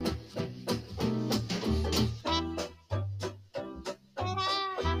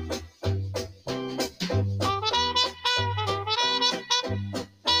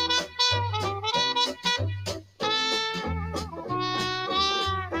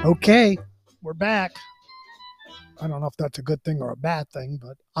Okay, we're back. I don't know if that's a good thing or a bad thing,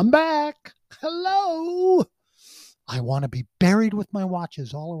 but I'm back. Hello. I want to be buried with my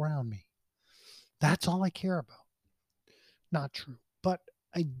watches all around me. That's all I care about. Not true, but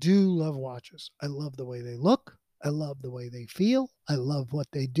I do love watches. I love the way they look. I love the way they feel. I love what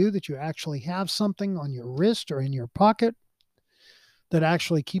they do, that you actually have something on your wrist or in your pocket that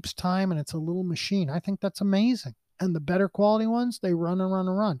actually keeps time and it's a little machine. I think that's amazing. And the better quality ones, they run and run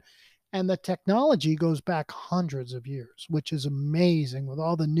and run. And the technology goes back hundreds of years, which is amazing. With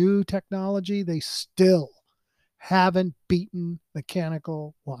all the new technology, they still haven't beaten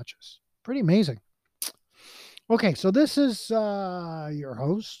mechanical watches. Pretty amazing. Okay, so this is your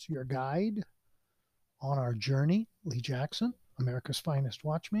host, your guide on our journey, Lee Jackson, America's finest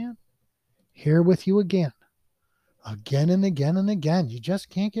watchman, here with you again and again and again. You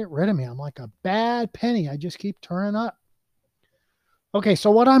just can't get rid of me. I'm like a bad penny. I just keep turning up. Okay, so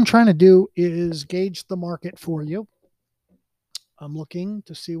what I'm trying to do is gauge the market for you. I'm looking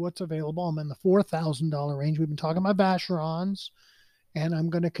to see what's available. I'm in the $4,000 range. We've been talking about Vacherons, and I'm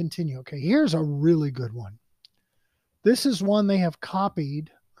going to continue. Okay, here's a really good one. This is one they have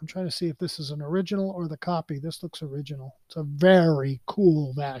copied. I'm trying to see if this is an original or the copy. This looks original. It's a very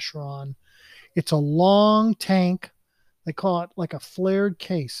cool Vacheron. It's a long tank. They call it like a flared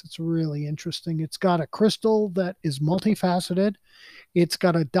case. It's really interesting. It's got a crystal that is multifaceted. It's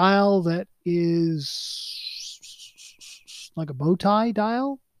got a dial that is like a bow tie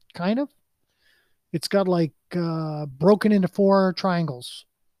dial, kind of. It's got like broken into four triangles.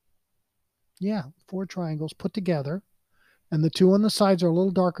 Yeah, four triangles put together. And the two on the sides are a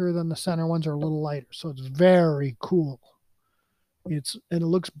little darker than the center ones are a little lighter. So it's very cool. And it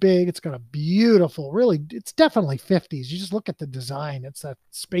looks big. It's got a beautiful, really, it's definitely 50s. You just look at the design. It's that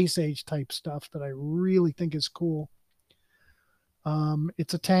space age type stuff that I really think is cool.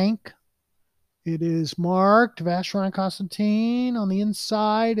 It's a tank. It is marked Vacheron Constantin on the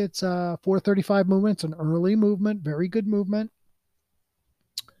inside. It's a 435 movement. It's an early movement, very good movement.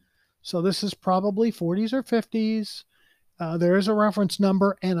 So this is probably 40s or 50s. There is a reference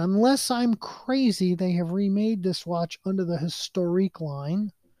number, and unless I'm crazy, they have remade this watch under the Historique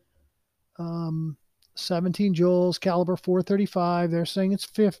line. 17 joules, caliber 435. They're saying it's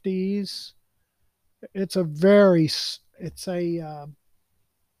 50s. It's a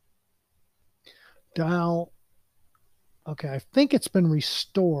dial. Okay, I think it's been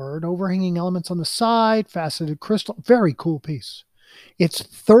restored. Overhanging elements on the side, faceted crystal. Very cool piece. It's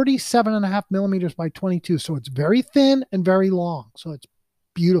 37.5 millimeters by 22, so it's very thin and very long. So it's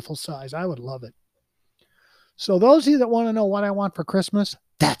beautiful size. I would love it. So those of you that want to know what I want for Christmas,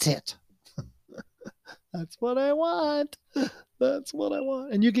 that's it. That's what I want. That's what I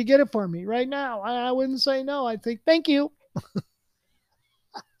want. And you can get it for me right now. I wouldn't say no. I'd say thank you.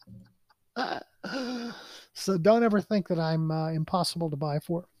 So don't ever think that I'm impossible to buy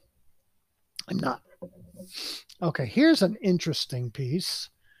for. I'm not. Okay, here's an interesting piece.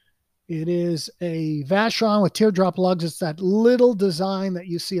 It is a Vacheron with teardrop lugs. It's that little design that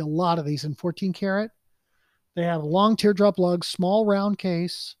you see a lot of these in 14 karat. They have long teardrop lugs, small round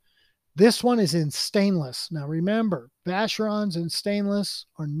case. This one is in stainless. Now remember, Vacherons in stainless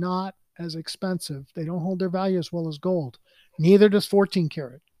are not as expensive. They don't hold their value as well as gold. Neither does 14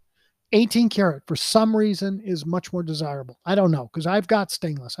 karat. 18 karat, for some reason, is much more desirable. I don't know, because I've got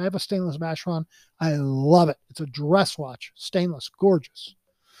stainless. I have a stainless Vacheron. I love it. It's a dress watch. Stainless. Gorgeous.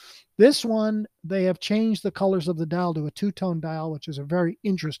 This one, they have changed the colors of the dial to a two-tone dial, which is a very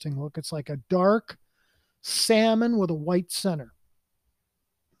interesting look. It's like a dark salmon with a white center.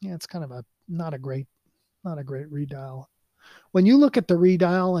 Yeah, it's kind of not a great redial. When you look at the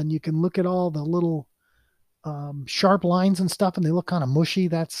redial and you can look at all the little sharp lines and stuff, and they look kind of mushy,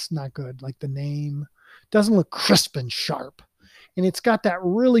 that's not good. Like the name doesn't look crisp and sharp. And it's got that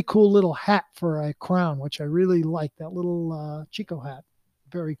really cool little hat for a crown, which I really like. That little Chico hat.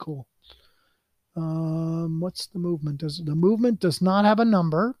 Very cool. What's the movement? The movement does not have a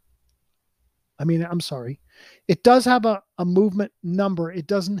number. I'm sorry. It does have a movement number. It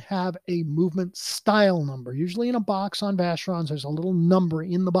doesn't have a movement style number. Usually in a box on Vacherons, there's a little number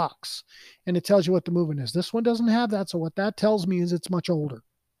in the box, and it tells you what the movement is. This one doesn't have that, so what that tells me is it's much older.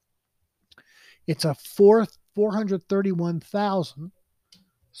 It's a 431,000.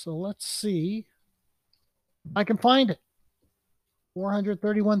 So let's see. I can find it.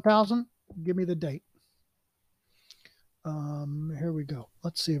 431,000. Give me the date. Here we go.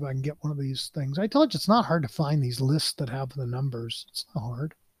 Let's see if I can get one of these things. I told you it's not hard to find these lists that have the numbers. It's not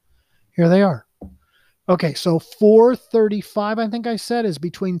hard. Here they are. Okay, so 435, I think I said, is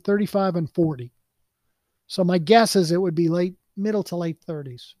between 35 and 40. So my guess is it would be late middle to late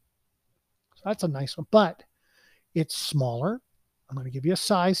 30s. So that's a nice one, but it's smaller. I'm going to give you a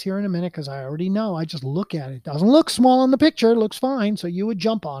size here in a minute because I already know. I just look at it. It doesn't look small in the picture. It looks fine. So you would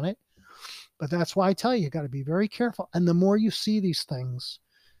jump on it. But that's why I tell you, you got to be very careful. And the more you see these things,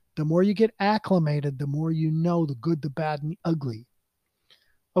 the more you get acclimated, the more you know the good, the bad, and the ugly.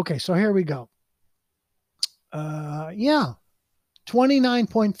 Okay, so here we go. Yeah,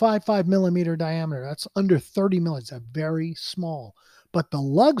 29.55 millimeter diameter. That's under 30 millimeters. That's very small. But the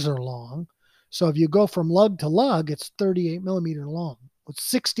lugs are long. So if you go from lug to lug, it's 38 millimeter long with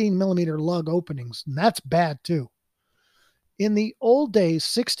 16 millimeter lug openings. And that's bad too. In the old days,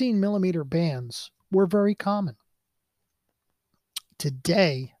 16 millimeter bands were very common.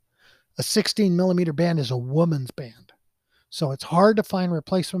 Today, a 16 millimeter band is a woman's band. So it's hard to find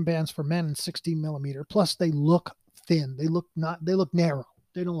replacement bands for men in 16 millimeter. Plus, they look thin. They look narrow.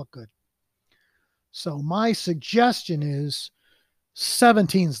 They don't look good. So my suggestion is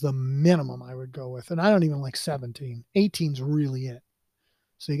 17 is the minimum I would go with. And I don't even like 17. 18 is really it.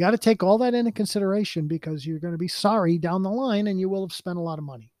 So you got to take all that into consideration because you're going to be sorry down the line and you will have spent a lot of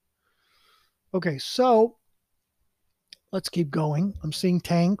money. Okay, so let's keep going. I'm seeing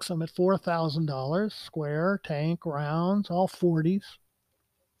tanks. I'm at $4,000. Square, tank, rounds, all 40s.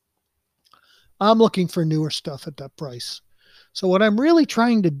 I'm looking for newer stuff at that price. So what I'm really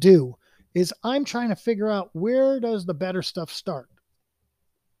trying to do is I'm trying to figure out where does the better stuff start?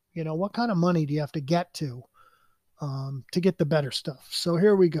 You know, what kind of money do you have to get to get the better stuff? So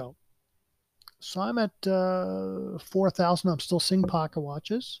here we go. So I'm at 4,000. I'm still seeing pocket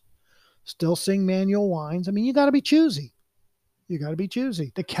watches, still seeing manual winds. I mean, you got to be choosy. You got to be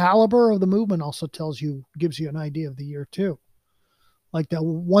choosy. The caliber of the movement also gives you an idea of the year too. Like the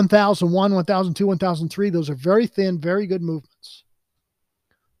 1001, 1002, 1003, those are very thin, very good movements.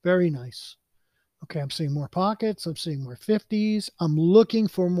 Very nice. Okay, I'm seeing more pockets. I'm seeing more 50s. I'm looking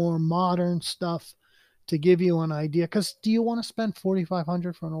for more modern stuff to give you an idea. Because do you want to spend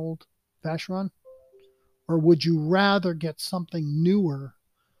 $4,500 for an old Vacheron? Or would you rather get something newer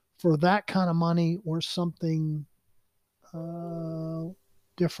for that kind of money or something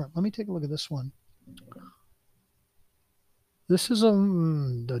different? Let me take a look at this one. This is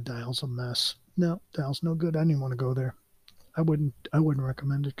the dial's a mess. No, dial's no good. I didn't want to go there. I wouldn't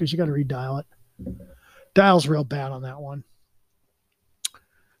recommend it because you got to redial it. Dial's real bad on that one.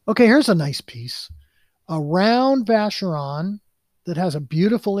 Okay, here's a nice piece. A round Vacheron that has a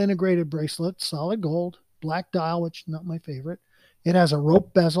beautiful integrated bracelet, solid gold, black dial, which is not my favorite. It has a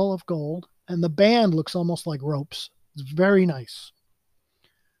rope bezel of gold, and the band looks almost like ropes. It's very nice.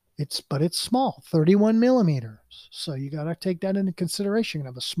 But it's small, 31 millimeters. So you got to take that into consideration. You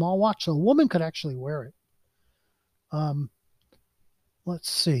have a small watch, so a woman could actually wear it.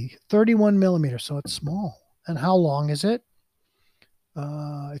 Let's see, 31 millimeters, so it's small. And how long is it?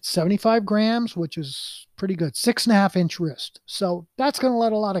 It's 75 grams, which is pretty good. 6.5-inch wrist. So that's going to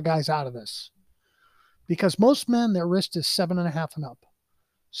let a lot of guys out of this because most men, their wrist is 7.5 and up.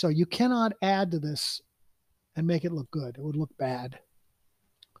 So you cannot add to this and make it look good. It would look bad.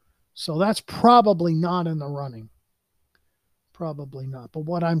 So that's probably not in the running. Probably not. But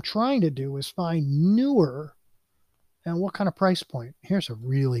what I'm trying to do is find newer and what kind of price point. Here's a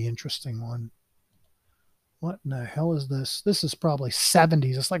really interesting one. What in the hell is this? This is probably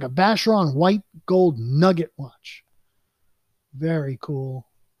 70s. It's like a Vacheron white gold nugget watch. Very cool.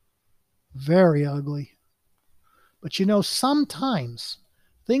 Very ugly. But you know, sometimes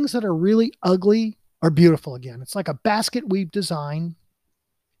things that are really ugly are beautiful again. It's like a basket weave design.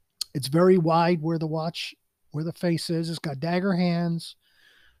 It's very wide where the face is. It's got dagger hands.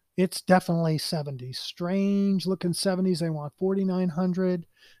 It's definitely 70s. Strange looking 70s. They want 4,900.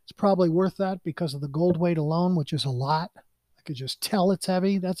 It's probably worth that because of the gold weight alone, which is a lot. I could just tell it's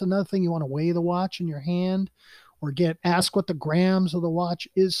heavy. That's another thing. You want to weigh the watch in your hand or ask what the grams of the watch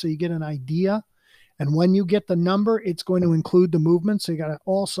is so you get an idea. And when you get the number, it's going to include the movement. So you got to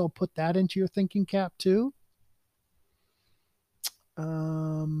also put that into your thinking cap too.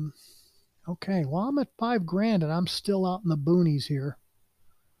 Okay, well, I'm at $5,000 and I'm still out in the boonies here.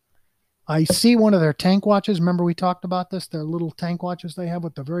 I see one of their tank watches. Remember we talked about this? Their little tank watches they have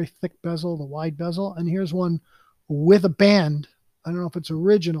with the very thick bezel, the wide bezel. And here's one with a band. I don't know if it's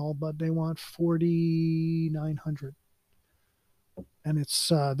original, but they want 4,900. And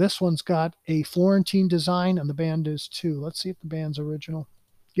it's this one's got a Florentine design, and the band is too. Let's see if the band's original.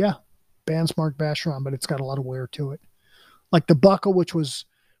 Yeah, band's marked Vacheron, but it's got a lot of wear to it. Like the buckle, which was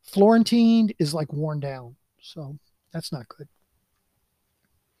Florentine, is like worn down. So that's not good.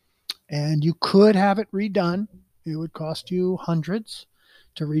 And you could have it redone. It would cost you hundreds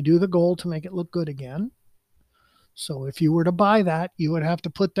to redo the gold to make it look good again. So if you were to buy that, you would have to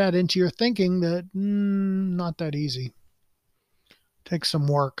put that into your thinking that not that easy. Takes some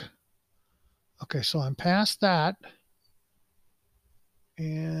work. Okay, so I'm past that.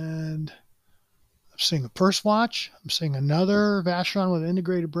 And I'm seeing a purse watch. I'm seeing another Vacheron with an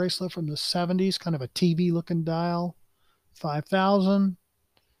integrated bracelet from the 70s, kind of a TV looking dial. 5,000.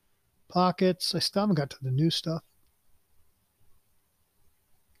 Pockets. I still haven't got to the new stuff.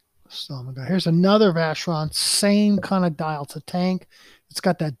 Still haven't got. Here's another Vacheron, same kind of dial. It's a tank. It's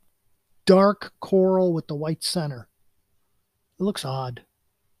got that dark coral with the white center. It looks odd.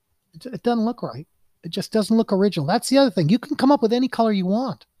 It doesn't look right. It just doesn't look original. That's the other thing. You can come up with any color you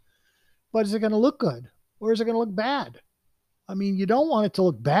want, but is it going to look good or is it going to look bad? I mean, you don't want it to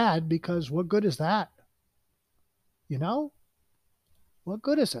look bad because what good is that? You know, what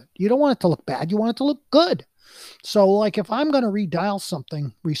good is it? You don't want it to look bad. You want it to look good. So, like, if I'm going to redial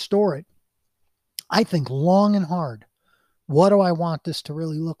something, restore it, I think long and hard. What do I want this to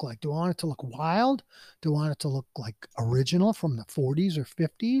really look like? Do I want it to look wild? Do I want it to look like original from the 40s or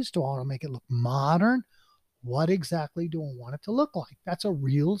 50s? Do I want to make it look modern? What exactly do I want it to look like? That's a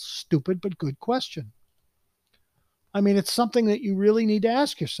real stupid but good question. I mean, it's something that you really need to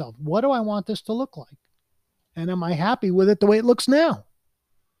ask yourself. What do I want this to look like? And am I happy with it the way it looks now?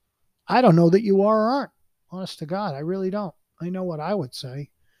 I don't know that you are or aren't. Honest to God, I really don't. I know what I would say.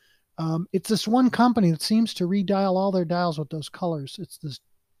 It's this one company that seems to redial all their dials with those colors. It's this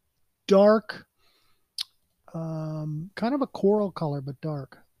dark, kind of a coral color, but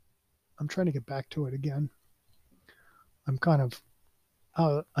dark. I'm trying to get back to it again. I kind of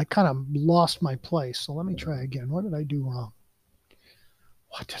lost my place. So let me try again. What did I do wrong?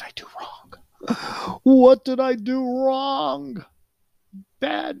 What did I do wrong? What did I do wrong?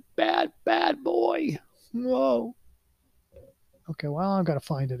 Bad, bad, bad boy. Whoa. Okay, well, I've got to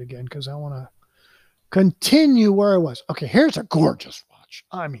find it again because I want to continue where I was. Okay, here's a gorgeous watch.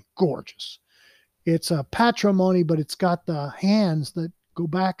 I mean, gorgeous. It's a patrimony, but it's got the hands that go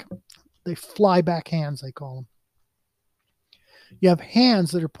back. They fly back hands, they call them. You have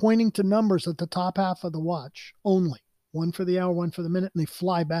hands that are pointing to numbers at the top half of the watch only. One for the hour, one for the minute, and they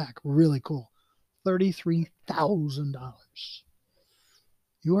fly back. Really cool. $33,000.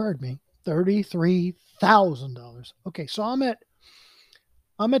 You heard me. $33,000. Okay, so I'm at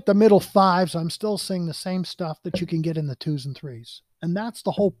the middle fives. I'm still seeing the same stuff that you can get in the twos and threes. And that's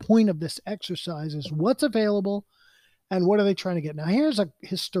the whole point of this exercise is what's available and what are they trying to get. Now, here's a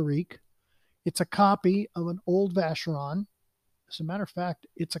historique. It's a copy of an old Vacheron. As a matter of fact,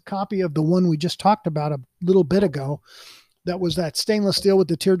 it's a copy of the one we just talked about a little bit ago. That was that stainless steel with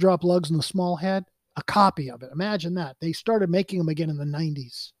the teardrop lugs and the small head. A copy of it. Imagine that. They started making them again in the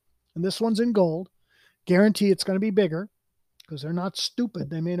 90s. And this one's in gold. Guarantee it's going to be bigger because they're not stupid.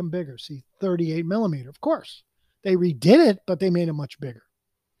 They made them bigger. See, 38 millimeter. Of course. They redid it, but they made it much bigger.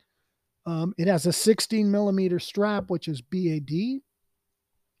 It has a 16 millimeter strap, which is BAD.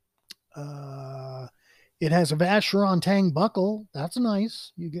 It has a Vacheron Tang buckle. That's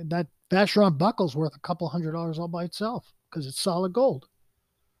nice. You get that Vacheron buckle's worth a couple $100 all by itself because it's solid gold.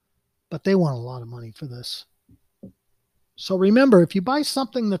 But they want a lot of money for this. So remember, if you buy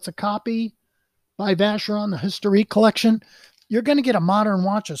something that's a copy by Vacheron, the Historique collection, you're going to get a modern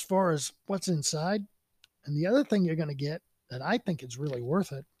watch as far as what's inside. And the other thing you're going to get that I think is really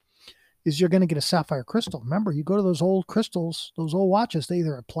worth it is you're going to get a sapphire crystal. Remember, you go to those old crystals, those old watches, they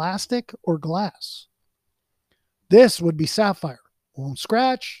either are plastic or glass. This would be sapphire. Won't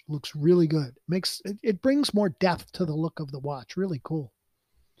scratch, looks really good. It brings more depth to the look of the watch. Really cool.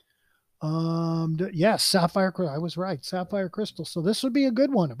 Yes, sapphire. I was right. Sapphire crystal. So this would be a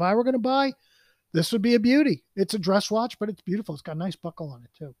good one. If I were going to buy, this would be a beauty. It's a dress watch, but it's beautiful. It's got a nice buckle on it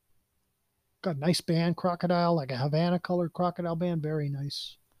too. Got a nice band, crocodile, like a Havana colored crocodile band. Very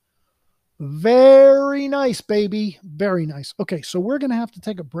nice. Very nice, baby. Very nice. Okay, so we're going to have to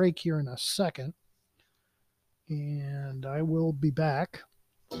take a break here in a second. And I will be back.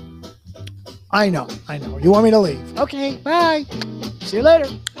 I know. You want me to leave? Okay, bye. See you later.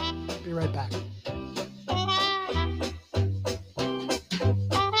 Be right back.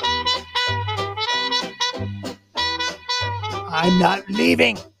 I'm not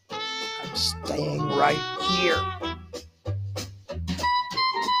leaving. I'm staying right here.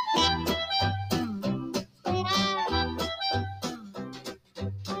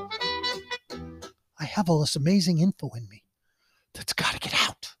 I have all this amazing info in me that's got to get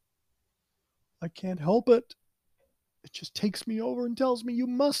out. I can't help it. It just takes me over and tells me you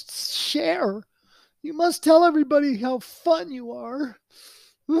must share. You must tell everybody how fun you are.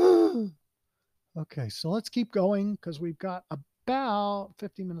 Okay, so let's keep going because we've got about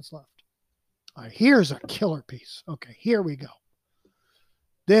 15 minutes left. All right, here's a killer piece. Okay, here we go.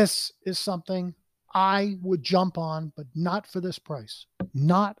 This is something I would jump on, but not for this price.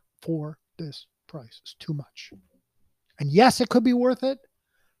 Not for this price. It's too much. And yes, it could be worth it,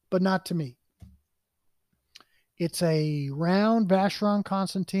 but not to me. It's a round Vacheron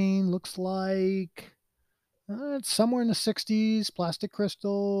Constantine. Looks like it's somewhere in the 60s. Plastic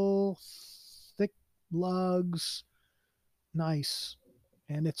crystal, thick lugs. Nice.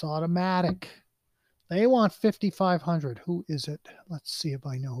 And it's automatic. They want 5,500. Who is it? Let's see if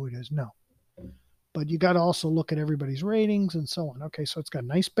I know who it is. No. But you got to also look at everybody's ratings and so on. Okay, so it's got a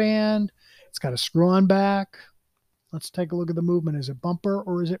nice band. It's got a screw-on back. Let's take a look at the movement. Is it bumper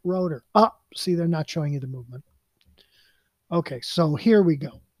or is it rotor? Oh, see, they're not showing you the movement. Okay, so here we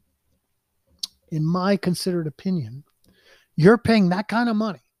go. In my considered opinion, you're paying that kind of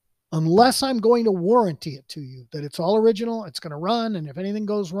money, unless I'm going to warranty it to you that it's all original, it's going to run, and if anything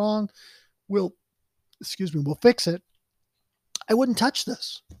goes wrong, we'll fix it. I wouldn't touch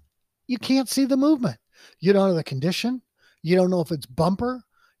this. You can't see the movement. You don't know the condition. You don't know if it's bumper.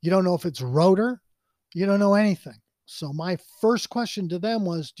 You don't know if it's rotor. You don't know anything. So my first question to them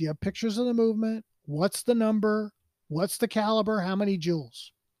was, do you have pictures of the movement? What's the number? What's the caliber? How many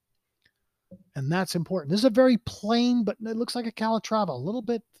joules? And that's important. This is a very plain, but it looks like a Calatrava, a little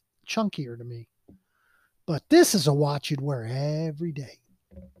bit chunkier to me. But this is a watch you'd wear every day.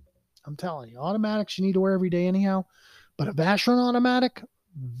 I'm telling you, automatics you need to wear every day anyhow. But a Vacheron automatic,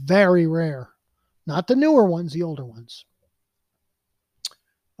 very rare. Not the newer ones, the older ones.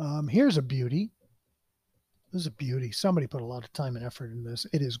 Here's a beauty. This is a beauty. Somebody put a lot of time and effort in this.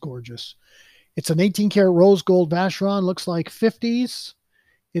 It is gorgeous. It's an 18-karat rose gold Vacheron. Looks like 50s.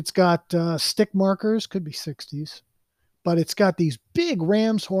 It's got stick markers. Could be 60s. But it's got these big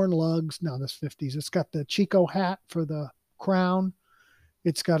ram's horn lugs. No, that's 50s. It's got the Chico hat for the crown.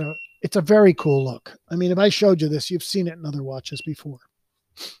 It's a very cool look. I mean, if I showed you this, you've seen it in other watches before.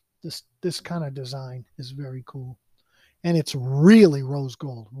 This kind of design is very cool. And it's really rose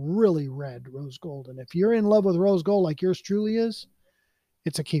gold, really red rose gold. And if you're in love with rose gold like yours truly is,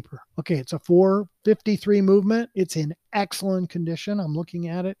 it's a keeper. Okay, it's a 453 movement. It's in excellent condition. I'm looking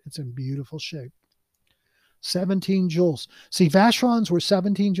at it. It's in beautiful shape. 17 joules. See, Vacherons were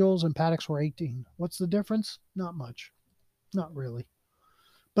 17 joules and Pateks were 18. What's the difference? Not much. Not really.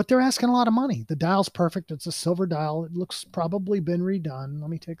 But they're asking a lot of money. The dial's perfect. It's a silver dial. It looks probably been redone. Let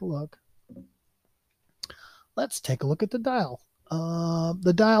me take a look. Let's take a look at the dial.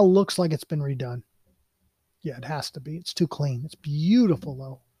 The dial looks like it's been redone. Yeah, it has to be. It's too clean. It's beautiful,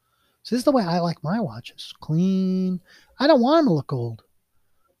 though. So this is the way I like my watches. Clean. I don't want them to look old.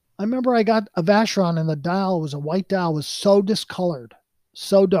 I remember I got a Vacheron and the dial was a white dial, was so discolored,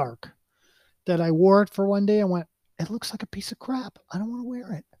 so dark, that I wore it for one day and went, it looks like a piece of crap. I don't want to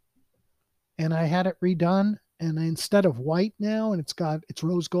wear it. And I had it redone. And instead of white now, and it's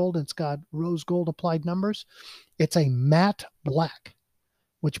rose gold, and it's got rose gold applied numbers, it's a matte black,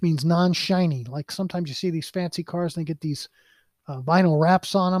 which means non-shiny. Like sometimes you see these fancy cars and they get these vinyl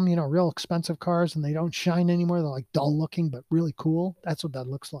wraps on them, real expensive cars, and they don't shine anymore. They're like dull looking, but really cool. That's what that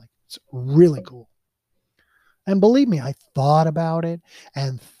looks like. It's really cool. And believe me, I thought about it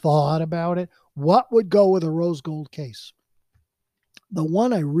and thought about it. What would go with a rose gold case? The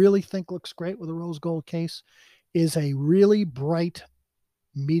one I really think looks great with a rose gold case is a really bright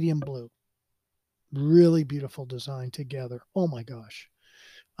medium blue. Really beautiful design together. Oh my gosh.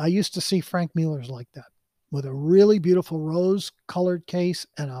 I used to see Frank Mueller's like that, with a really beautiful rose colored case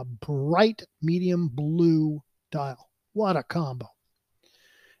and a bright medium blue dial. What a combo.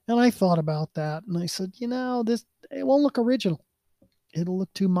 And I thought about that and I said, it won't look original. It'll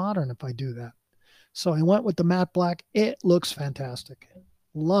look too modern if I do that. So I went with the matte black. It looks fantastic.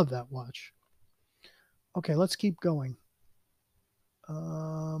 Love that watch. Okay, let's keep going.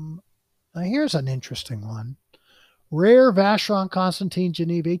 Now here's an interesting one. Rare Vacheron Constantine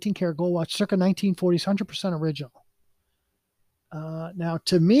Genève 18-karat gold watch, circa 1940s, 100% original. Now,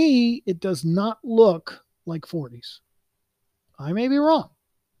 to me, it does not look like 40s. I may be wrong.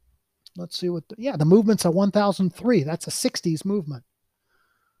 Let's see what the movement's a 1003. That's a 60s movement.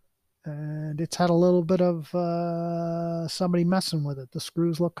 And it's had a little bit of somebody messing with it. The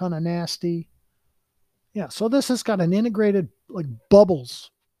screws look kind of nasty. Yeah, so this has got an integrated like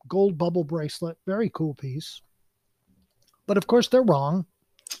bubbles, gold bubble bracelet. Very cool piece. But of course they're wrong.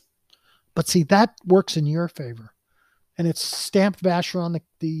 But see, that works in your favor. And it's stamped Vacheron,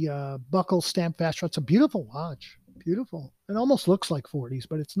 the buckle stamped Vacheron. It's a beautiful watch. Beautiful. It almost looks like 40s,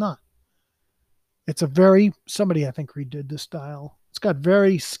 but it's not. It's somebody I think redid this dial. It's got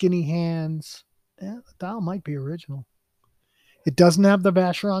very skinny hands. Yeah, the dial might be original. It doesn't have the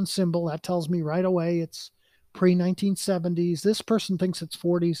Vacheron symbol. That tells me right away it's pre-1970s. This person thinks it's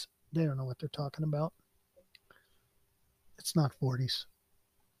 40s. They don't know what they're talking about. It's not 40s.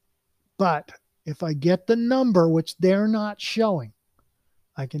 But if I get the number, which they're not showing,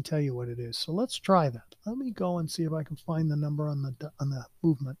 I can tell you what it is. So let's try that. Let me go and see if I can find the number on the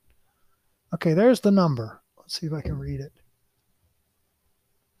movement. Okay, there's the number. Let's see if I can read it.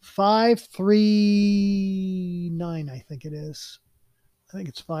 539, I think it is. I think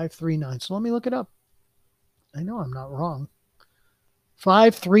it's 539. So let me look it up. I know I'm not wrong.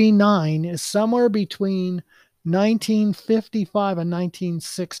 539 is somewhere between 1955 and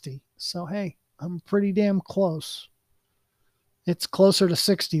 1960. So, hey, I'm pretty damn close. It's closer to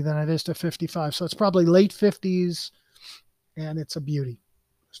 60 than it is to 55. So it's probably late 50s, and it's a beauty.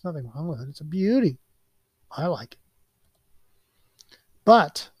 There's nothing wrong with it. It's a beauty. I like it.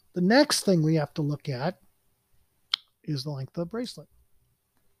 But the next thing we have to look at is the length of the bracelet.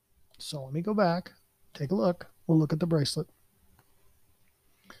 So let me go back, take a look. We'll look at the bracelet.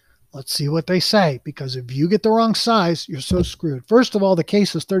 Let's see what they say, because if you get the wrong size, you're so screwed. First of all, the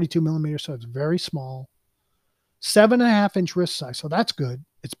case is 32 millimeters, so it's very small. 7.5-inch wrist size, so that's good.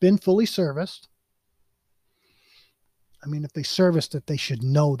 It's been fully serviced. I mean, if they serviced it, they should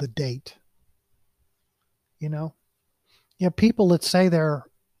know the date. You know? You have people that say they're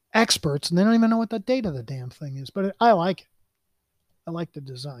experts and they don't even know what the date of the damn thing is, but I like it. I like the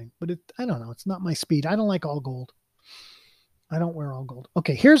design, but I don't know. It's not my speed. I don't like all gold. I don't wear all gold.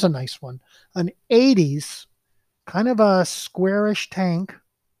 Okay, here's a nice one. An 80s, kind of a squarish tank,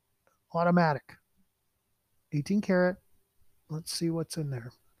 automatic. 18 karat. Let's see what's in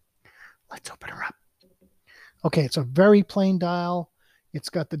there. Let's open her up. Okay, it's a very plain dial. It's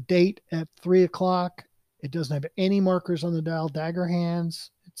got the date at 3 o'clock. It doesn't have any markers on the dial, dagger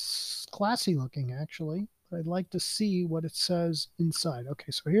hands. It's classy looking, actually. But I'd like to see what it says inside.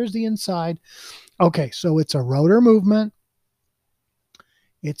 Okay, so here's the inside. Okay, so it's a rotor movement.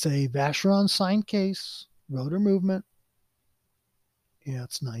 It's a Vacheron signed case, rotor movement. Yeah,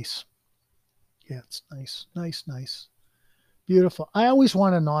 it's nice. Yeah, it's nice. Nice, nice. Beautiful. I always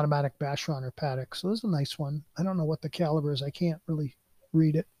want an automatic Vacheron or Patek, so this is a nice one. I don't know what the caliber is. I can't really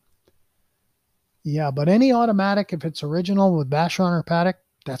read it. Yeah, but any automatic, if it's original with Vacheron or Patek,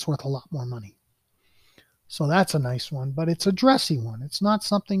 that's worth a lot more money. So that's a nice one, but it's a dressy one. It's not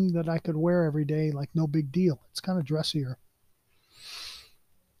something that I could wear every day, like no big deal. It's kind of dressier.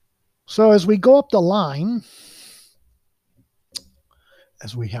 So as we go up the line,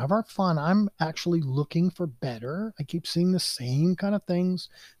 as we have our fun, I'm actually looking for better. I keep seeing the same kind of things.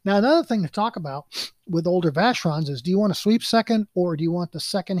 Now, another thing to talk about with older Vacherons is, do you want a sweep second, or do you want the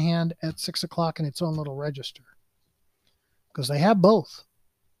second hand at 6 o'clock in its own little register? Because they have both.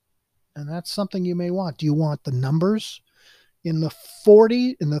 And that's something you may want. Do you want the numbers? In the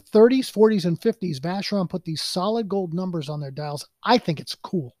 30s, 40s, and 50s, Vacheron put these solid gold numbers on their dials. I think it's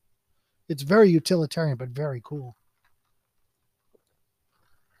cool. It's very utilitarian, but very cool.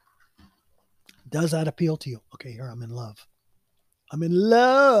 Does that appeal to you? Okay, here I'm in love. I'm in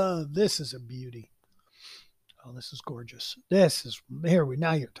love. This is a beauty. Oh, this is gorgeous.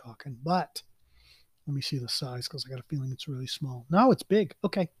 Now you're talking. But let me see the size, because I got a feeling it's really small. No, it's big.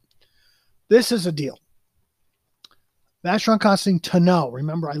 Okay. This is a deal. Vacheron Constantin Tonneau.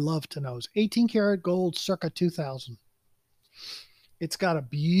 Remember, I love Tonneaus. 18 karat gold, circa 2000. It's got a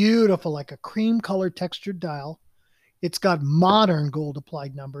beautiful, like a cream colored textured dial. It's got modern gold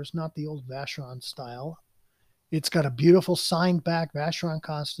applied numbers, not the old Vacheron style. It's got a beautiful signed back Vacheron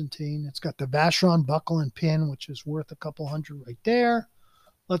Constantin. It's got the Vacheron buckle and pin, which is worth a couple hundred right there.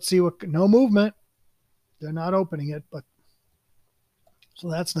 Let's see no movement. They're not opening it, but so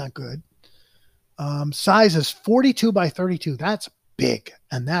that's not good. Size is 42 by 32. That's big,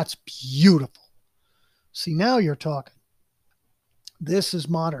 and that's beautiful. See, now you're talking. This is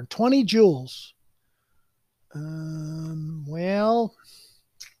modern. 20 jewels. Well,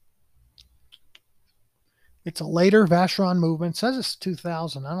 it's a later Vacheron movement. It says it's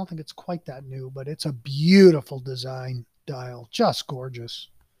 2000. I don't think it's quite that new, but it's a beautiful design dial. Just gorgeous.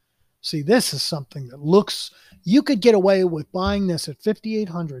 See, this is something that looks, you could get away with buying this at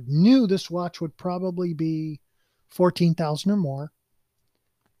 $5,800. New, this watch would probably be $14,000 or more.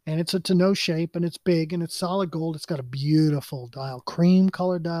 And it's a Tonneau shape, and it's big, and it's solid gold. It's got a beautiful dial, cream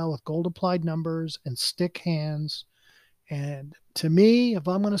colored dial with gold applied numbers and stick hands. And to me, if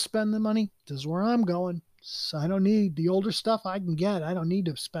I'm going to spend the money, this is where I'm going. So I don't need the older stuff I can get. I don't need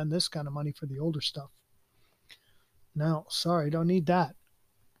to spend this kind of money for the older stuff. No, sorry, don't need that.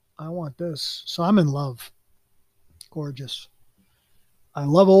 I want this. So I'm in love. Gorgeous. I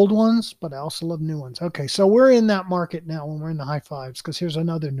love old ones, but I also love new ones. Okay, so we're in that market now when we're in the high fives because here's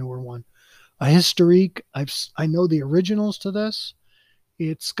another newer one. A Historique. I know the originals to this.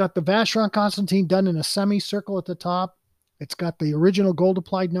 It's got the Vacheron Constantine done in a semicircle at the top. It's got the original gold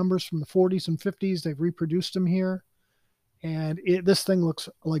applied numbers from the 40s and 50s. They've reproduced them here. And this thing looks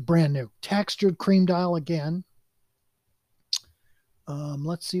like brand new. Textured cream dial again.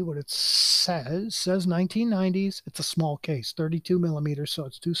 Let's see what it says. It says 1990s. It's a small case, 32 millimeters, so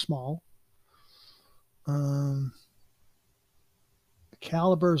it's too small. The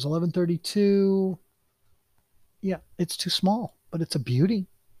caliber is 1132. Yeah, it's too small, but it's a beauty.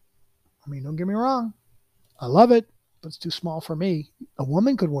 I mean, don't get me wrong. I love it, but it's too small for me. A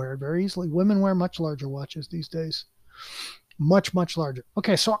woman could wear it very easily. Women wear much larger watches these days. Much, much larger.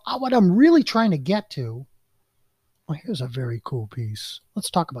 Okay, so what I'm really trying to get to, well, here's a very cool piece.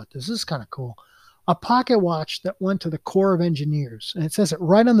 Let's talk about this. This is kind of cool. A pocket watch that went to the Corps of Engineers, and it says it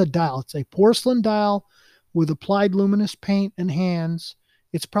right on the dial. It's a porcelain dial with applied luminous paint and hands.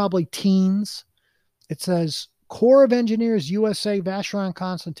 It's probably teens. It says Corps of Engineers USA Vacheron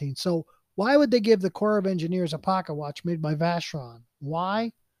Constantine. So why would they give the Corps of Engineers a pocket watch made by Vacheron?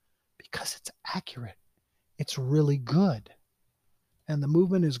 Why? Because it's accurate. It's really good. And the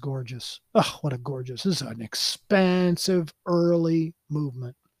movement is gorgeous. Oh, what a gorgeous. This is an expensive early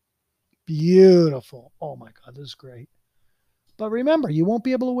movement. Beautiful. Oh my God, this is great. But remember, you won't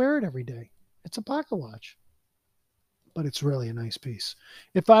be able to wear it every day. It's a pocket watch. But it's really a nice piece.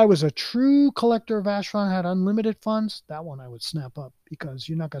 If I was a true collector of Vacheron, had unlimited funds, that one I would snap up because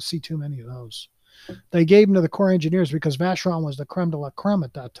you're not going to see too many of those. They gave them to the Corps Engineers because Vacheron was the creme de la creme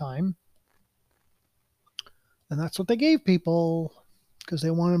at that time. And that's what they gave people because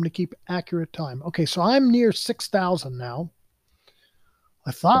they want them to keep accurate time. Okay, so I'm near 6,000 now.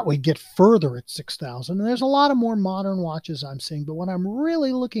 I thought we'd get further at 6,000. And there's a lot of more modern watches I'm seeing, but what I'm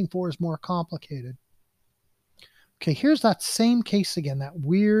really looking for is more complicated. Okay, here's that same case again, that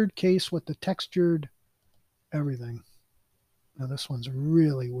weird case with the textured everything. Now this one's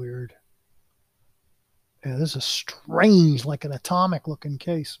really weird. Yeah, this is strange, like an atomic looking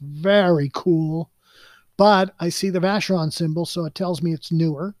case. Very cool. But I see the Vacheron symbol, so it tells me it's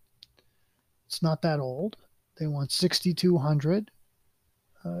newer. It's not that old. They want 6,200.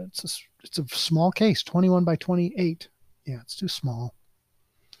 It's a small case, 21 by 28. Yeah, it's too small.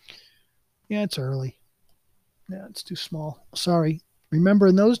 Yeah, it's early. Yeah, it's too small. Sorry. Remember,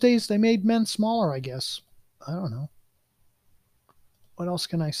 in those days, they made men smaller, I guess. I don't know. What else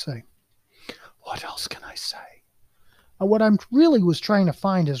can I say? What else can I say? What I'm really was trying to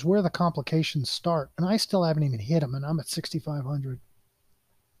find is where the complications start, and I still haven't even hit them, and I'm at 6,500.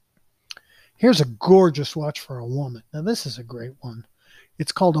 Here's a gorgeous watch for a woman. Now, this is a great one.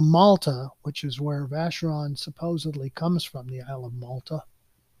 It's called a Malta, which is where Vacheron supposedly comes from, the Isle of Malta.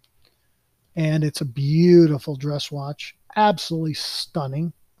 And it's a beautiful dress watch. Absolutely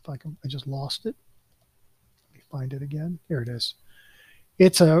stunning. If I just lost it. Let me find it again. Here it is.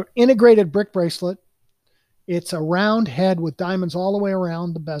 It's an integrated brick bracelet. It's a round head with diamonds all the way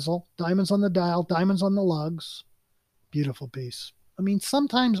around the bezel, diamonds on the dial, diamonds on the lugs. Beautiful piece. I mean,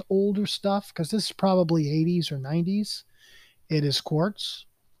 sometimes older stuff, because this is probably 80s or 90s, it is quartz.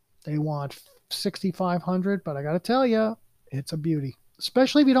 They want 6,500, but I got to tell you, it's a beauty.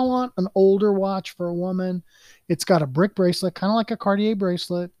 Especially if you don't want an older watch for a woman. It's got a brick bracelet, kind of like a Cartier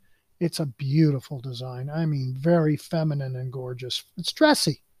bracelet. It's a beautiful design. I mean, very feminine and gorgeous. It's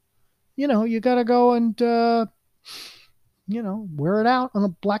dressy. You know, you got to go and, wear it out on a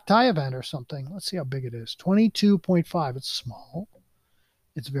black tie event or something. Let's see how big it is. 22.5. It's small.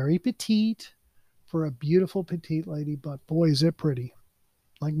 It's very petite for a beautiful petite lady, but boy, is it pretty.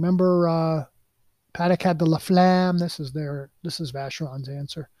 Like, remember, Patek had the La Flamme. This is Vacheron's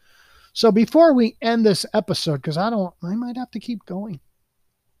answer. So before we end this episode, because I might have to keep going.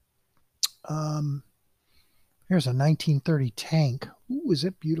 Here's a 1930 tank. Ooh, is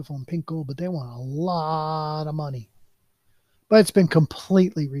it beautiful in pink gold? But they want a lot of money. But it's been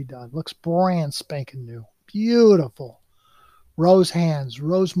completely redone. Looks brand spanking new. Beautiful. Rose hands,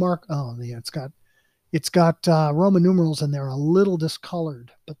 rose mark. Oh yeah, it's got Roman numerals in there, a little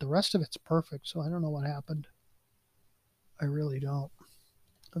discolored, but the rest of it's perfect. So I don't know what happened. I really don't.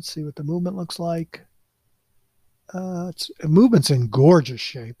 Let's see what the movement looks like. Movement's in gorgeous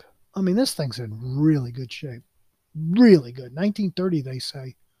shape. I mean, this thing's in really good shape. Really good. 1930, they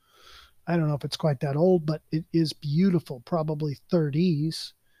say. I don't know if it's quite that old, but it is beautiful. Probably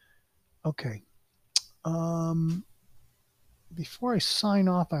 30s. Okay. Before I sign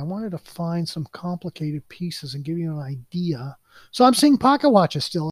off, I wanted to find some complicated pieces and give you an idea. So I'm seeing pocket watches still.